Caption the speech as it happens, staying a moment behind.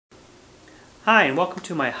Hi, and welcome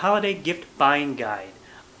to my holiday gift buying guide.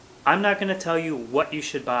 I'm not going to tell you what you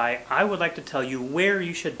should buy. I would like to tell you where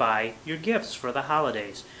you should buy your gifts for the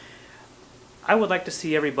holidays. I would like to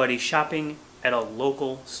see everybody shopping at a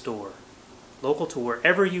local store, local to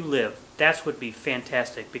wherever you live. That would be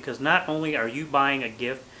fantastic, because not only are you buying a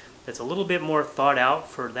gift that's a little bit more thought out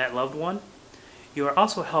for that loved one, you are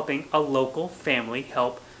also helping a local family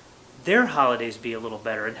help their holidays be a little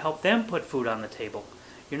better and help them put food on the table.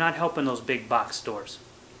 You're not helping those big box stores.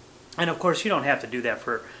 And of course, you don't have to do that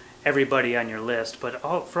for everybody on your list, but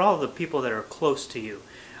for all the people that are close to you,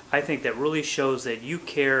 I think that really shows that you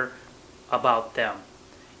care about them.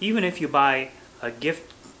 Even if you buy a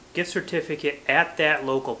gift certificate at that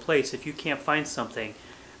local place, if you can't find something,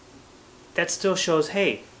 that still shows,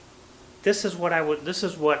 hey, this is what I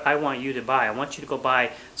want you to buy. I want you to go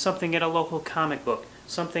buy something at a local comic book,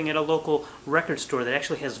 something at a local record store that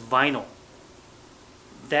actually has vinyl.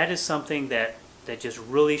 That is something that just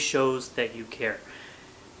really shows that you care.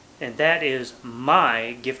 And that is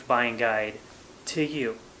my gift buying guide to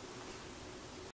you.